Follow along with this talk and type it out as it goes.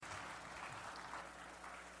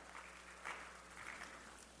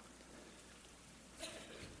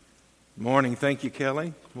Morning. Thank you,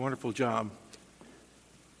 Kelly. Wonderful job.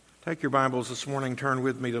 Take your Bibles this morning. Turn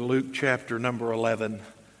with me to Luke chapter number 11.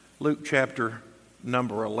 Luke chapter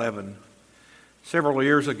number 11. Several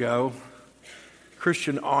years ago,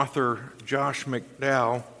 Christian author Josh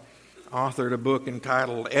McDowell authored a book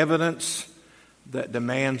entitled Evidence That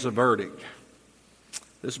Demands a Verdict.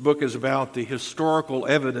 This book is about the historical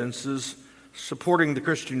evidences supporting the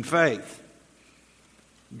Christian faith.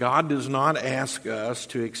 God does not ask us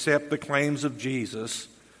to accept the claims of Jesus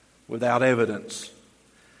without evidence.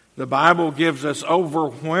 The Bible gives us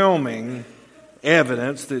overwhelming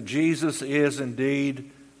evidence that Jesus is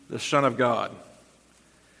indeed the Son of God.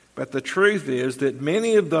 But the truth is that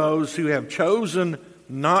many of those who have chosen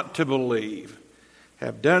not to believe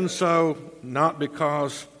have done so not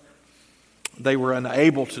because they were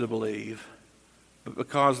unable to believe, but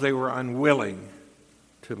because they were unwilling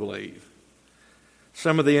to believe.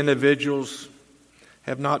 Some of the individuals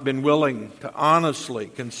have not been willing to honestly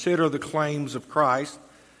consider the claims of Christ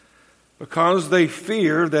because they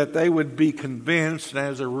fear that they would be convinced and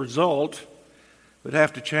as a result would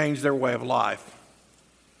have to change their way of life.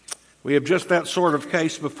 We have just that sort of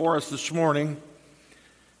case before us this morning,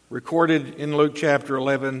 recorded in Luke chapter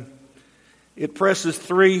 11. It presses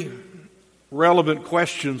three relevant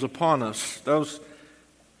questions upon us. Those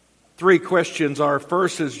three questions are,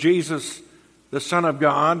 first, is Jesus the Son of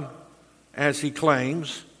God, as he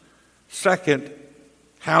claims? Second,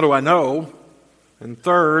 how do I know? And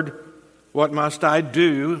third, what must I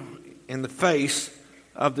do in the face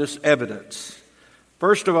of this evidence?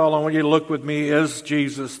 First of all, I want you to look with me, is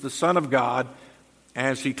Jesus the Son of God,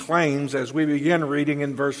 as he claims, as we begin reading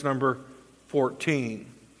in verse number 14.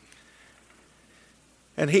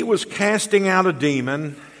 And he was casting out a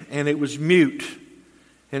demon, and it was mute.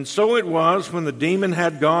 And so it was, when the demon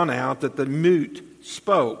had gone out, that the mute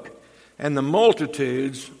spoke, and the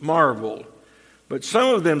multitudes marveled. But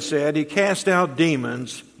some of them said, he cast out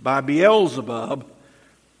demons by Beelzebub,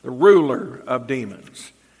 the ruler of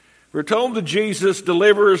demons. We're told that Jesus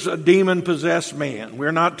delivers a demon-possessed man.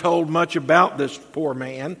 We're not told much about this poor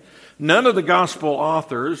man. None of the gospel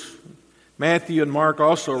authors, Matthew and Mark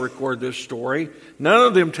also record this story. None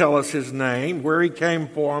of them tell us his name, where he came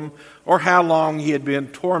from, or how long he had been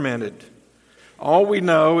tormented. All we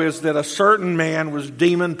know is that a certain man was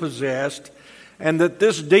demon-possessed, and that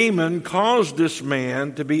this demon caused this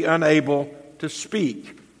man to be unable to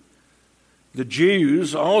speak. The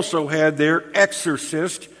Jews also had their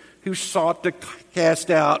exorcist who sought to cast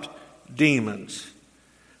out demons.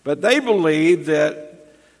 But they believed that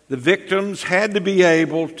the victims had to be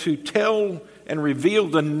able to tell and reveal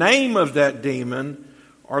the name of that demon,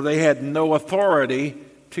 or they had no authority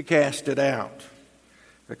to cast it out.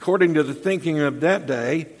 According to the thinking of that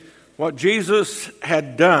day, what Jesus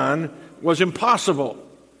had done was impossible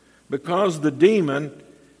because the demon's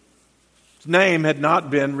name had not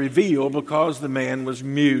been revealed because the man was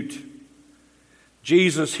mute.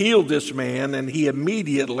 Jesus healed this man, and he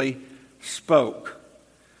immediately spoke.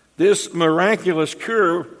 This miraculous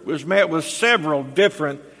cure was met with several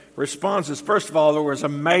different responses. First of all, there was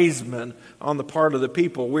amazement on the part of the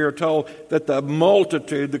people. We are told that the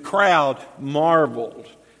multitude, the crowd, marveled.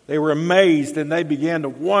 They were amazed, and they began to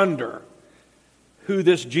wonder who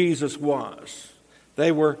this Jesus was.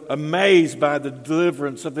 They were amazed by the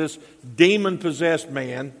deliverance of this demon-possessed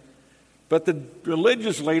man. But the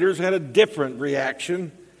religious leaders had a different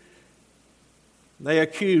reaction. They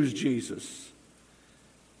accused Jesus.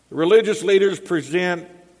 The religious leaders present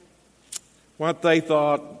what they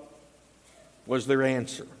thought was their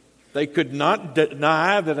answer. They could not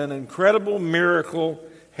deny that an incredible miracle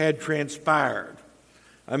had transpired.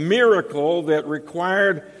 A miracle that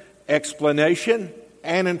required explanation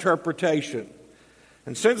and interpretation.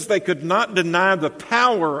 And since they could not deny the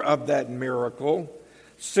power of that miracle,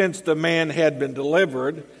 since the man had been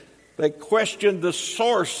delivered, they questioned the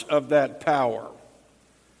source of that power.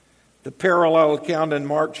 The parallel account in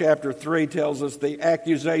Mark chapter 3 tells us the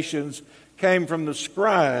accusations came from the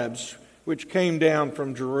scribes, which came down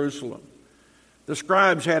from Jerusalem. The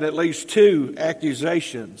scribes had at least two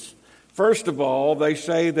accusations. First of all, they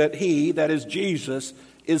say that he, that is Jesus,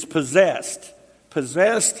 is possessed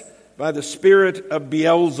by the spirit of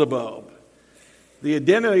Beelzebub. The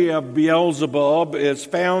identity of Beelzebub is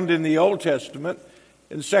found in the Old Testament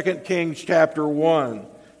in 2 Kings chapter 1.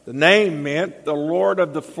 The name meant the Lord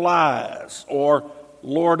of the Flies, or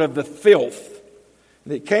Lord of the Filth.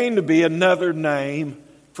 And it came to be another name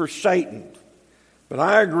for Satan. But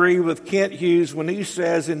I agree with Kent Hughes when he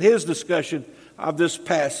says in his discussion of this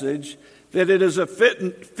passage that it is a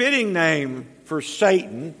fitting name for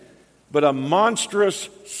Satan, but a monstrous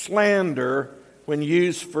slander when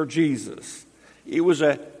used for Jesus. It was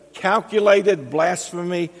a calculated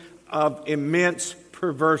blasphemy of immense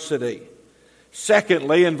perversity.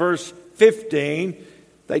 Secondly, in verse 15,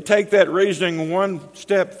 they take that reasoning one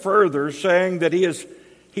step further, saying that he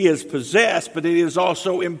is possessed, but he is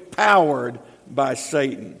also empowered by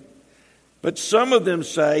Satan. But some of them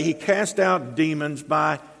say he cast out demons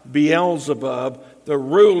by Beelzebub, the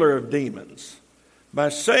ruler of demons. By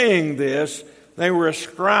saying this, they were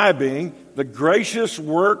ascribing the gracious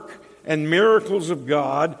work and miracles of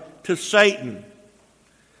God to Satan.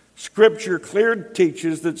 Scripture clearly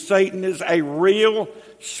teaches that Satan is a real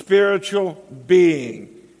spiritual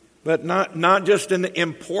being, but not just an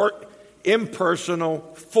impersonal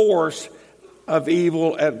force of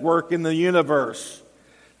evil at work in the universe.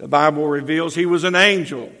 The Bible reveals he was an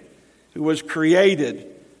angel who was created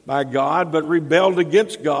by God but rebelled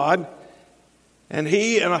against God, and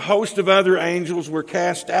he and a host of other angels were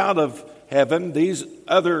cast out of heaven. These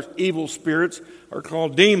other evil spirits are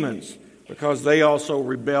called demons because they also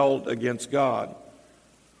rebelled against God.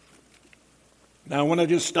 Now I want to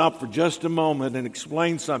just stop for just a moment and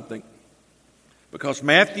explain something, because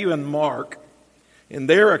Matthew and Mark, in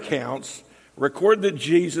their accounts, record that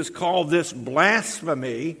Jesus called this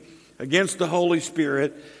blasphemy against the Holy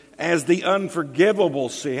Spirit as the unforgivable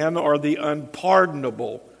sin or the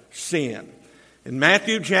unpardonable sin. In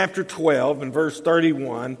Matthew chapter 12 and verse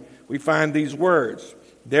 31, we find these words: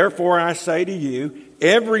 "Therefore I say to you,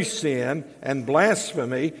 every sin and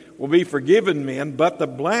blasphemy will be forgiven men, but the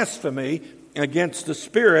blasphemy against the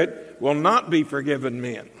Spirit will not be forgiven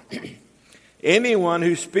men. Anyone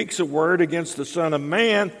who speaks a word against the Son of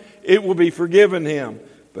Man, it will be forgiven him.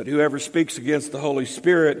 But whoever speaks against the Holy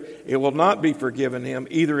Spirit, it will not be forgiven him,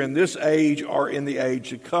 either in this age or in the age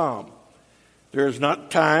to come." There is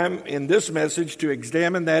not time in this message to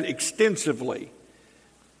examine that extensively.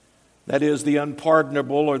 That is, the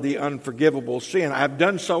unpardonable or the unforgivable sin. I've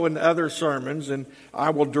done so in other sermons, and I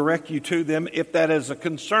will direct you to them if that is a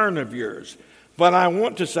concern of yours. But I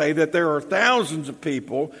want to say that there are thousands of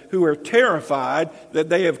people who are terrified that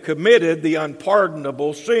they have committed the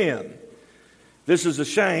unpardonable sin. This is a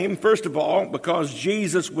shame, first of all, because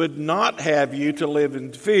Jesus would not have you to live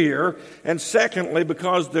in fear. And secondly,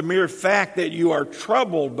 because the mere fact that you are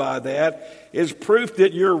troubled by that is proof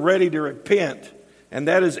that you're ready to repent. And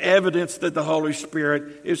that is evidence that the Holy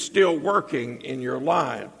Spirit is still working in your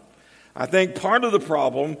life. I think part of the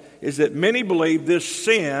problem is that many believe this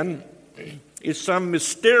sin is some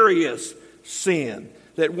mysterious sin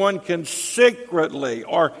that one can secretly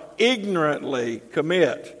or ignorantly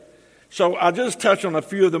commit. So I'll just touch on a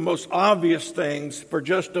few of the most obvious things for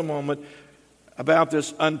just a moment about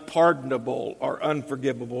this unpardonable or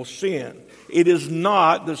unforgivable sin. It is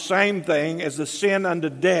not the same thing as the sin unto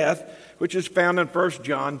death, which is found in 1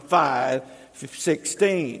 John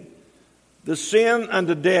 5:16. The sin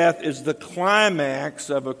unto death is the climax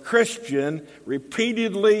of a Christian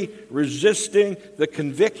repeatedly resisting the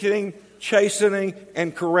convicting, chastening,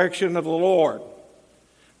 and correction of the Lord.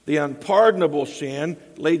 The unpardonable sin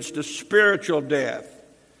leads to spiritual death,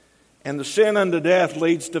 and the sin unto death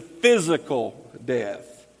leads to physical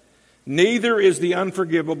death. Neither is the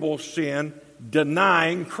unforgivable sin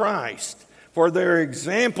denying Christ, for there are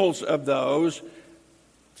examples of those,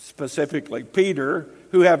 specifically Peter,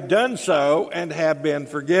 who have done so and have been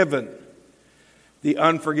forgiven. The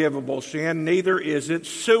unforgivable sin neither is it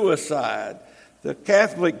suicide. The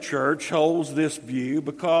Catholic Church holds this view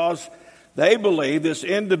because they believe this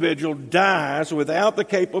individual dies without the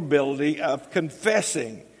capability of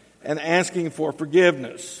confessing and asking for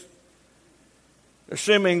forgiveness,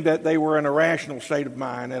 assuming that they were in a rational state of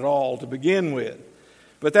mind at all to begin with.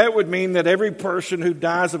 But that would mean that every person who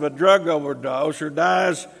dies of a drug overdose or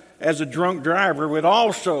dies as a drunk driver would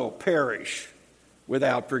also perish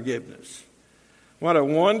without forgiveness. What a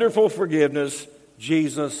wonderful forgiveness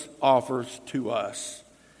Jesus offers to us.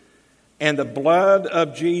 And the blood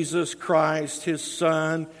of Jesus Christ, His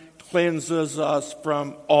Son, cleanses us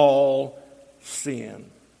from all sin.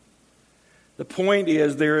 The point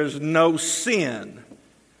is, there is no sin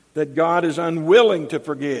that God is unwilling to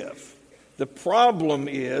forgive. The problem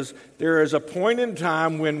is, there is a point in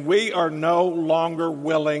time when we are no longer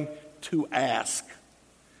willing to ask.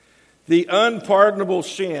 The unpardonable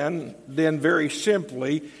sin, then very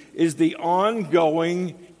simply, is the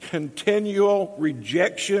ongoing, continual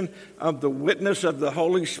rejection of the witness of the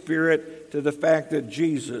Holy Spirit to the fact that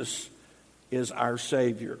Jesus is our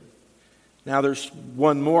Savior. Now there's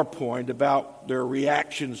one more point about their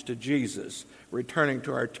reactions to Jesus. Returning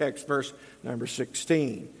to our text, verse number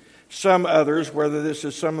 16. Some others, whether this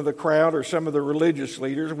is some of the crowd or some of the religious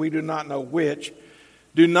leaders, we do not know which,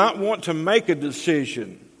 do not want to make a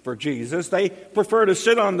decision for Jesus. They prefer to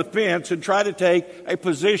sit on the fence and try to take a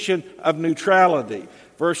position of neutrality.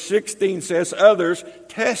 Verse 16 says, others,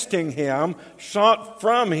 testing him, sought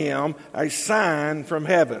from him a sign from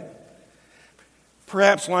heaven.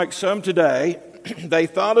 Perhaps like some today, they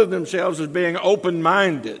thought of themselves as being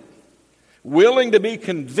open-minded, willing to be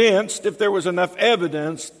convinced if there was enough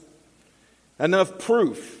evidence, enough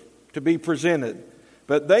proof to be presented.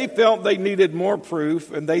 But they felt they needed more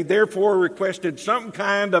proof, and they therefore requested some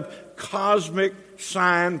kind of cosmic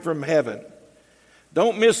sign from heaven.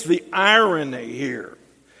 Don't miss the irony here.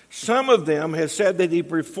 Some of them have said that he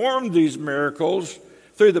performed these miracles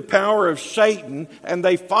through the power of Satan, and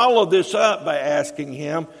they followed this up by asking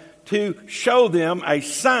him to show them a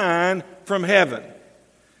sign from heaven.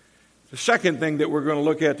 The second thing that we're going to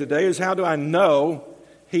look at today is, how do I know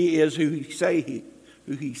he is who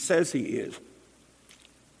he says he is?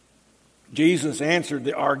 Jesus answered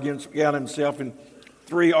the arguments, got himself in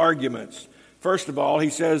 3 arguments. First of all, he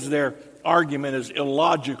says their argument is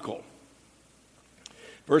illogical.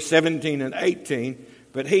 Verse 17 and 18,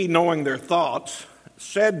 but he, knowing their thoughts,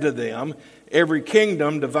 said to them, every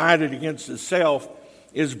kingdom divided against itself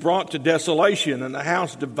is brought to desolation, and a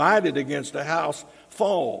house divided against a house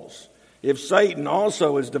falls. If Satan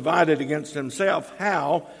also is divided against himself,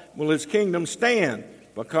 how will his kingdom stand?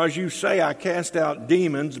 Because you say, I cast out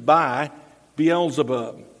demons by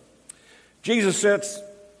Beelzebub. Jesus sets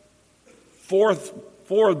forth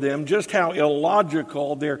for them just how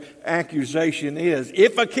illogical their accusation is.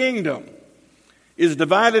 If a kingdom is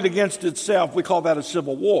divided against itself, we call that a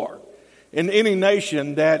civil war. And any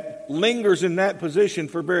nation that lingers in that position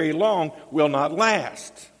for very long will not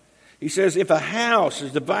last. He says if a house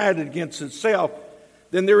is divided against itself,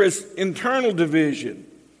 then there is internal division,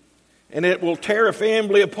 and it will tear a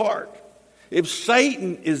family apart. If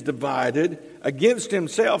Satan is divided against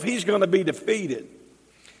himself, he's going to be defeated.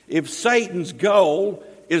 If Satan's goal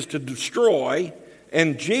is to destroy,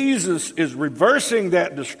 and Jesus is reversing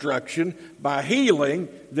that destruction by healing,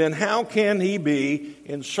 then how can he be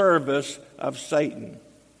in service of Satan?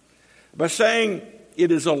 By saying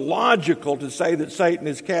it is illogical to say that Satan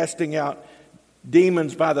is casting out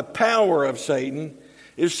demons by the power of Satan,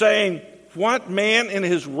 is saying, what man in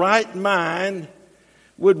his right mind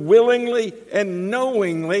would willingly and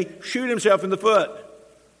knowingly shoot himself in the foot?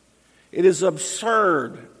 It is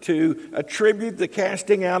absurd to attribute the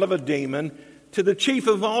casting out of a demon to the chief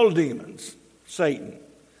of all demons, Satan.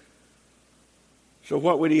 So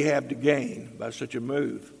what would he have to gain by such a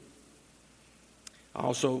move?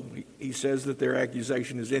 Also, he says that their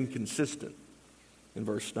accusation is inconsistent in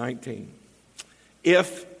verse 19.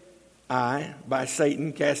 If I, by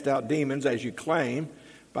Satan, cast out demons, as you claim,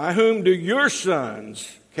 by whom do your sons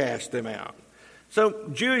cast them out? So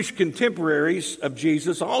Jewish contemporaries of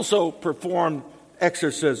Jesus also performed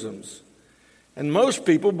exorcisms. And most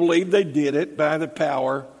people believe they did it by the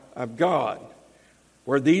power of God.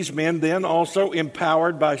 Were these men then also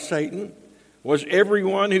empowered by Satan? Was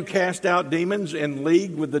everyone who cast out demons in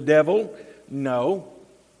league with the devil? No,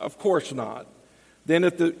 of course not. Then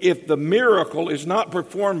if the miracle is not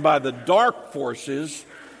performed by the dark forces,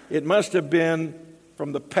 it must have been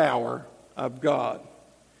from the power of God.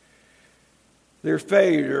 Their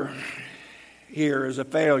failure here is a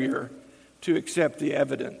failure to accept the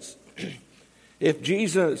evidence. If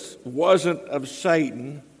Jesus wasn't of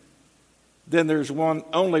Satan, then there's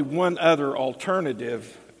only one other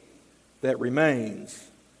alternative that remains.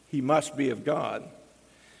 He must be of God.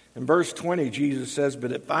 In verse 20, Jesus says,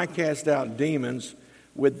 but if I cast out demons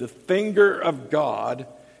with the finger of God,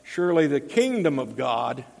 surely the kingdom of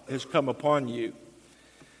God has come upon you.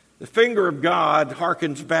 The finger of God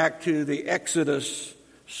harkens back to the Exodus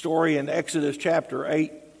story in Exodus chapter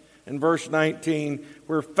 8 and verse 19,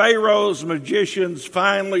 where Pharaoh's magicians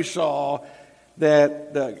finally saw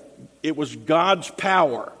that it was God's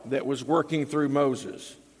power that was working through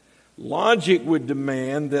Moses. Logic would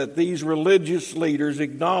demand that these religious leaders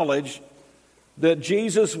acknowledge that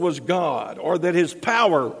Jesus was God, or that his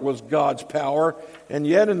power was God's power, and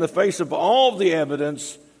yet in the face of all the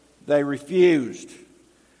evidence, they refused.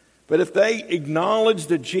 But if they acknowledge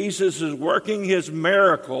that Jesus is working his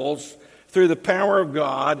miracles through the power of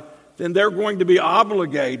God, then they're going to be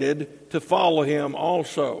obligated to follow him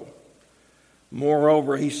also.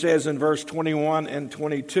 Moreover, he says in verse 21 and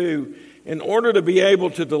 22, in order to be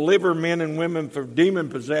able to deliver men and women from demon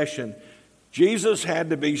possession, Jesus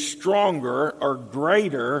had to be stronger or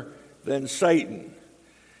greater than Satan.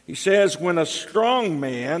 He says, when a strong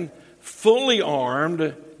man, fully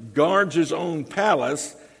armed, guards his own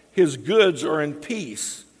palace, his goods are in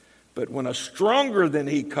peace. But when a stronger than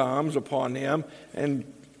he comes upon him and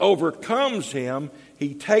overcomes him,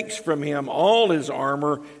 he takes from him all his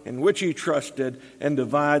armor in which he trusted and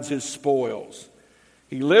divides his spoils.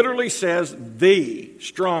 He literally says, the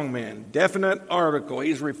strong man, definite article.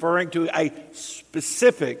 He's referring to a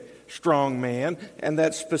specific strong man, and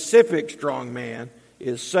that specific strong man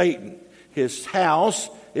is Satan. His house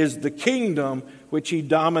is the kingdom which he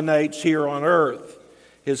dominates here on earth.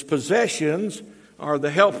 His possessions are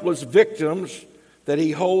the helpless victims that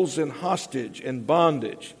he holds in hostage and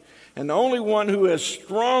bondage. And the only one who is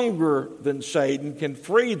stronger than Satan can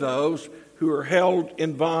free those who are held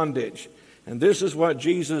in bondage. And this is what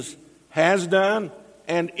Jesus has done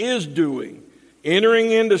and is doing,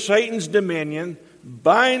 entering into Satan's dominion,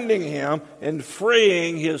 binding him and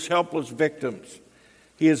freeing his helpless victims.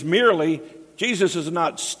 Jesus is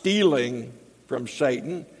not stealing from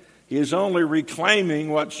Satan. He is only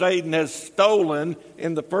reclaiming what Satan has stolen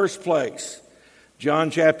in the first place.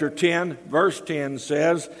 John chapter 10, verse 10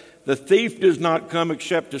 says, "The thief does not come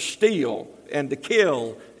except to steal and to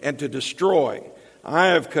kill and to destroy. I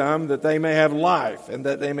have come that they may have life and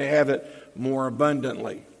that they may have it more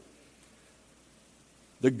abundantly."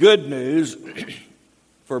 The good news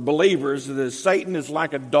for believers is that Satan is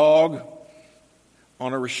like a dog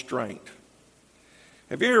on a restraint.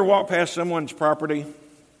 Have you ever walked past someone's property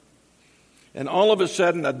and all of a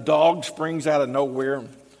sudden a dog springs out of nowhere,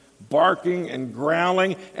 barking and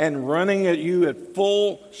growling and running at you at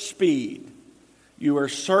full speed? You are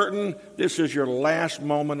certain this is your last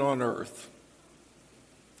moment on earth.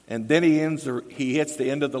 And then he hits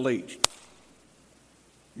the end of the leash.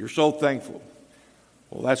 You're so thankful.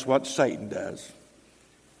 Well, that's what Satan does.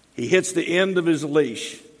 He hits the end of his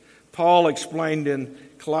leash. Paul explained in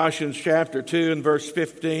Colossians chapter 2 and verse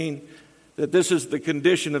 15 that this is the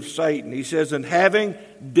condition of Satan. He says, "And having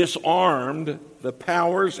disarmed the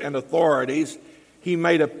powers and authorities, he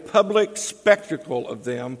made a public spectacle of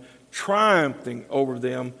them, triumphing over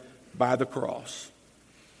them by the cross."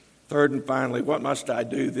 Third and finally, what must I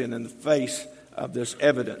do then in the face of this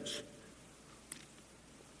evidence?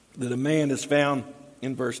 The demand is found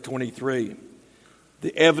in verse 23.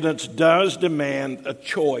 The evidence does demand a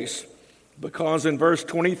choice, because in verse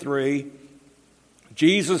 23,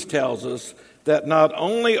 Jesus tells us that not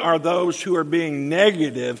only are those who are being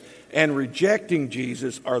negative and rejecting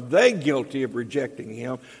Jesus, are they guilty of rejecting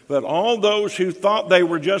him, but all those who thought they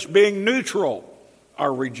were just being neutral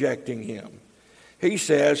are rejecting him. He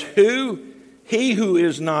says, he who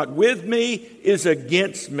is not with me is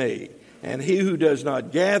against me, and he who does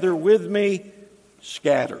not gather with me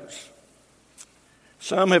scatters.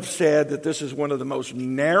 Some have said that this is one of the most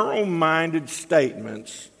narrow-minded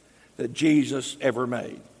statements that Jesus ever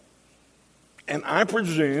made. And I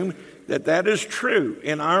presume that that is true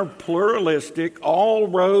in our pluralistic, all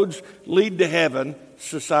roads lead to heaven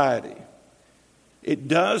society. It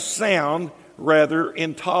does sound rather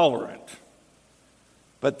intolerant,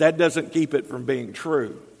 but that doesn't keep it from being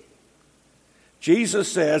true.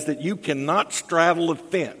 Jesus says that you cannot straddle a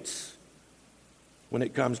fence when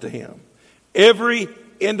it comes to him. Every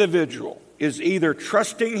individual is either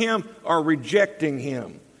trusting him or rejecting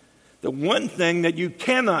him. The one thing that you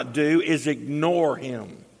cannot do is ignore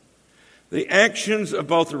him. The actions of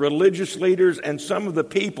both the religious leaders and some of the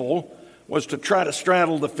people was to try to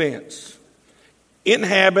straddle the fence,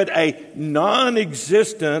 inhabit a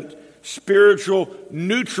non-existent spiritual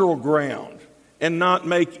neutral ground, and not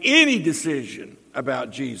make any decision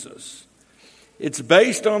about Jesus. It's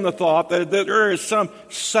based on the thought that there is some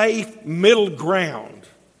safe middle ground,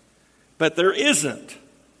 but there isn't.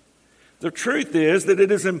 The truth is that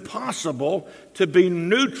it is impossible to be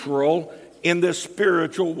neutral in this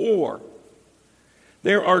spiritual war.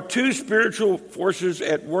 There are two spiritual forces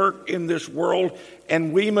at work in this world,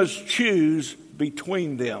 and we must choose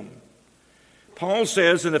between them. Paul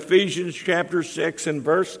says in Ephesians chapter 6 and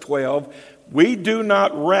verse 12, "We do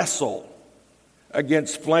not wrestle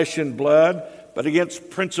against flesh and blood, but against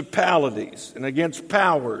principalities and against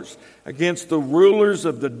powers, against the rulers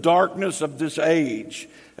of the darkness of this age,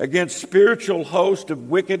 against spiritual hosts of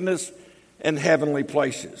wickedness in heavenly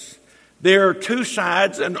places." There are two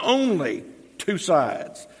sides and only two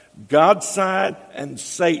sides, God's side and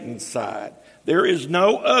Satan's side. There is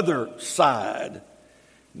no other side.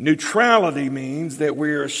 Neutrality means that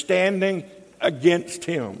we are standing against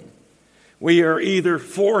him. We are either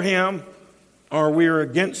for him or we are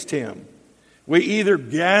against him. We either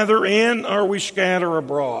gather in or we scatter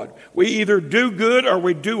abroad. We either do good or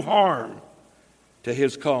we do harm to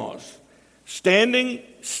his cause. Standing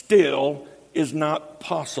still is not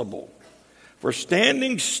possible. For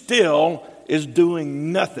standing still is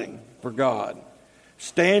doing nothing for God.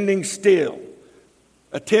 standing still,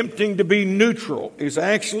 attempting to be neutral, is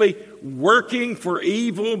actually working for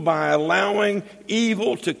evil by allowing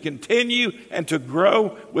evil to continue and to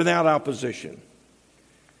grow without opposition.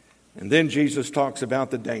 And then Jesus talks about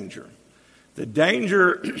the danger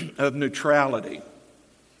of neutrality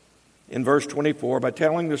in verse 24 by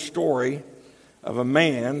telling the story of a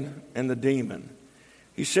man and the demon.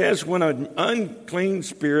 He says when an unclean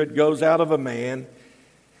spirit goes out of a man,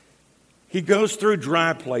 he goes through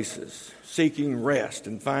dry places, seeking rest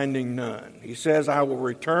and finding none. He says, I will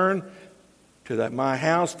return to my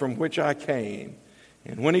house from which I came.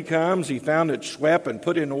 And when he comes, he found it swept and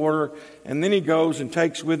put in order. And then he goes and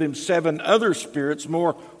takes with him 7 other spirits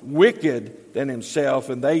more wicked than himself,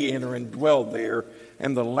 and they enter and dwell there.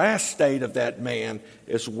 And the last state of that man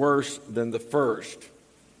is worse than the first.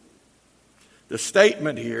 The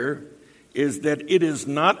statement here is that it is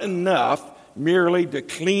not enough merely to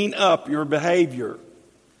clean up your behavior.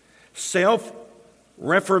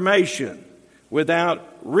 Self-reformation without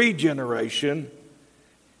regeneration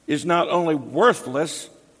is not only worthless,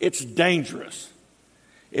 it's dangerous.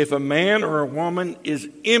 If a man or a woman is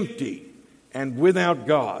empty and without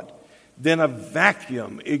God, then a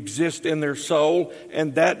vacuum exists in their soul,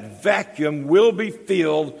 and that vacuum will be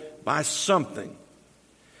filled by something.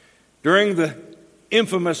 During the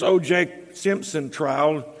infamous O.J. Simpson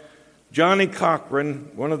trial, Johnny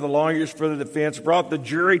Cochran, one of the lawyers for the defense, brought the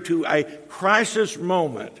jury to a crisis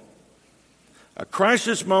moment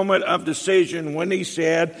of decision when he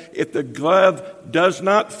said, if the glove does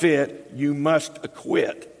not fit, you must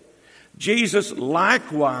acquit. Jesus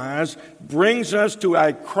likewise brings us to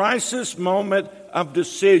a crisis moment of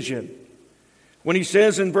decision when he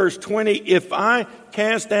says in verse 20, if I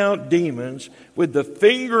cast out demons with the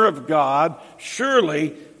finger of God,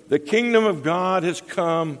 surely the kingdom of God has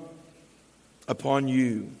come upon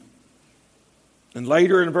you. And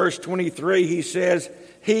later in verse 23, he says,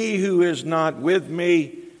 he who is not with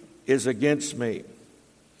me is against me.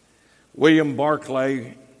 William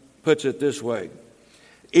Barclay puts it this way.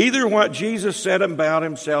 Either what Jesus said about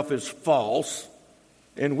himself is false,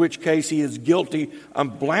 in which case he is guilty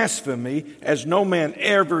of blasphemy, as no man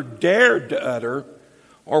ever dared to utter,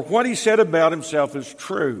 or what he said about himself is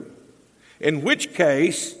true, in which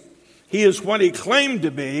case he is what he claimed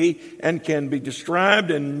to be and can be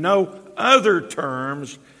described in no other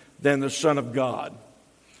terms than the Son of God.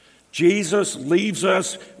 Jesus leaves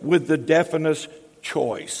us with the definite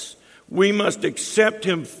choice. We must accept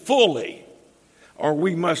him fully, or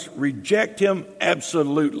we must reject him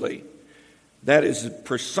absolutely. That is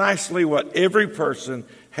precisely what every person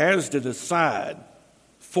has to decide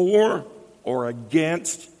for or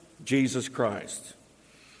against Jesus Christ.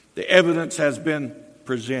 The evidence has been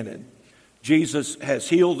presented. Jesus has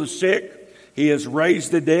healed the sick. He has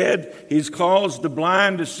raised the dead. He's caused the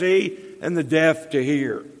blind to see and the deaf to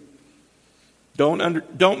hear.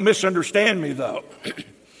 Don't misunderstand me, though.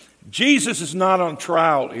 Jesus is not on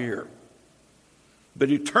trial here,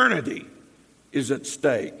 but eternity is at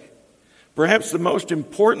stake. Perhaps the most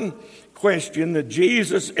important question that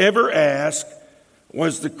Jesus ever asked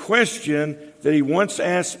was the question that he once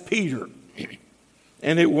asked Peter.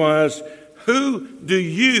 And it was, who do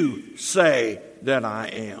you say that I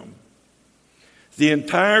am? The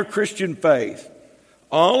entire Christian faith,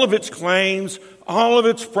 all of its claims, all of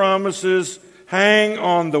its promises, hang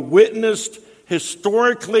on the witnessed,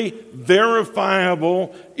 historically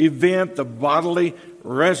verifiable event, the bodily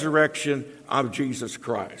resurrection of Jesus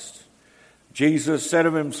Christ. Jesus said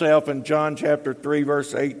of himself in John chapter 3,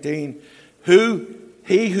 verse 18,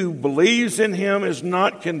 he who believes in him is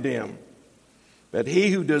not condemned, but he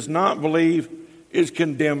who does not believe is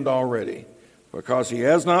condemned already, because he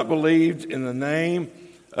has not believed in the name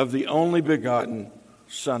of the only begotten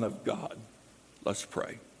Son of God. Let's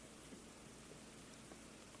pray.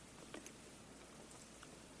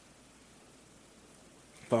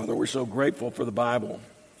 Father, we're so grateful for the Bible,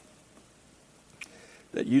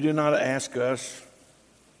 that you do not ask us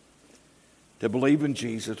to believe in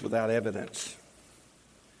Jesus without evidence.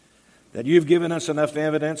 That you've given us enough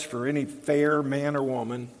evidence for any fair man or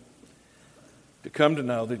woman to come to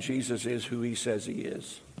know that Jesus is who he says he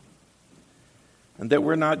is. And that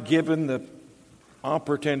we're not given the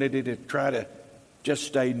opportunity to try to just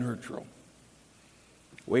stay neutral.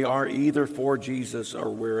 We are either for Jesus or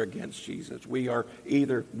we're against Jesus. We are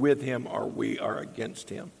either with him or we are against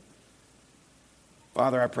him.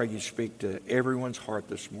 Father, I pray you speak to everyone's heart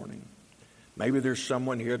this morning. Maybe there's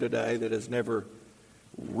someone here today that has never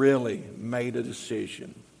really made a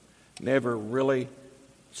decision, never really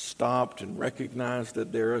stopped and recognized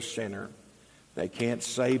that they're a sinner. They can't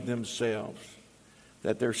save themselves.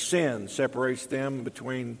 that their sin separates them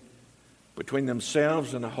between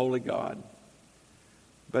themselves and a holy God.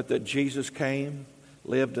 But that Jesus came,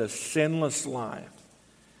 lived a sinless life,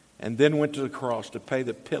 and then went to the cross to pay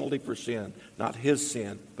the penalty for sin. Not his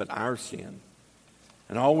sin, but our sin.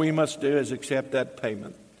 And all we must do is accept that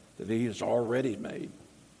payment that he has already made.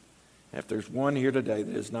 If there's one here today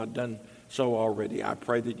that has not done so already, I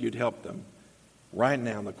pray that you'd help them right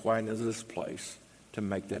now in the quietness of this place to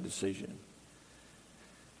make that decision.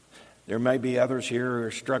 There may be others here who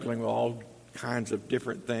are struggling with all kinds of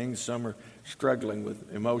different things. Some are struggling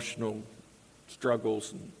with emotional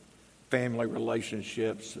struggles and family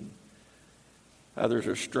relationships, and others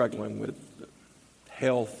are struggling with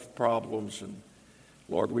health problems. And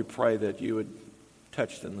Lord, we pray that you would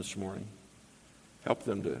touch them this morning. Help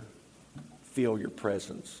them to feel your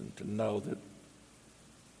presence and to know that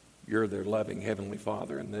you're their loving Heavenly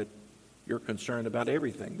Father and that you're concerned about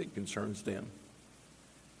everything that concerns them.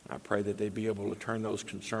 I pray that they'd be able to turn those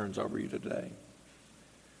concerns over you today.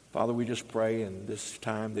 Father, we just pray in this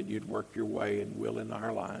time that you'd work your way and will in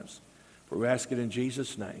our lives. For we ask it in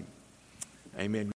Jesus' name. Amen.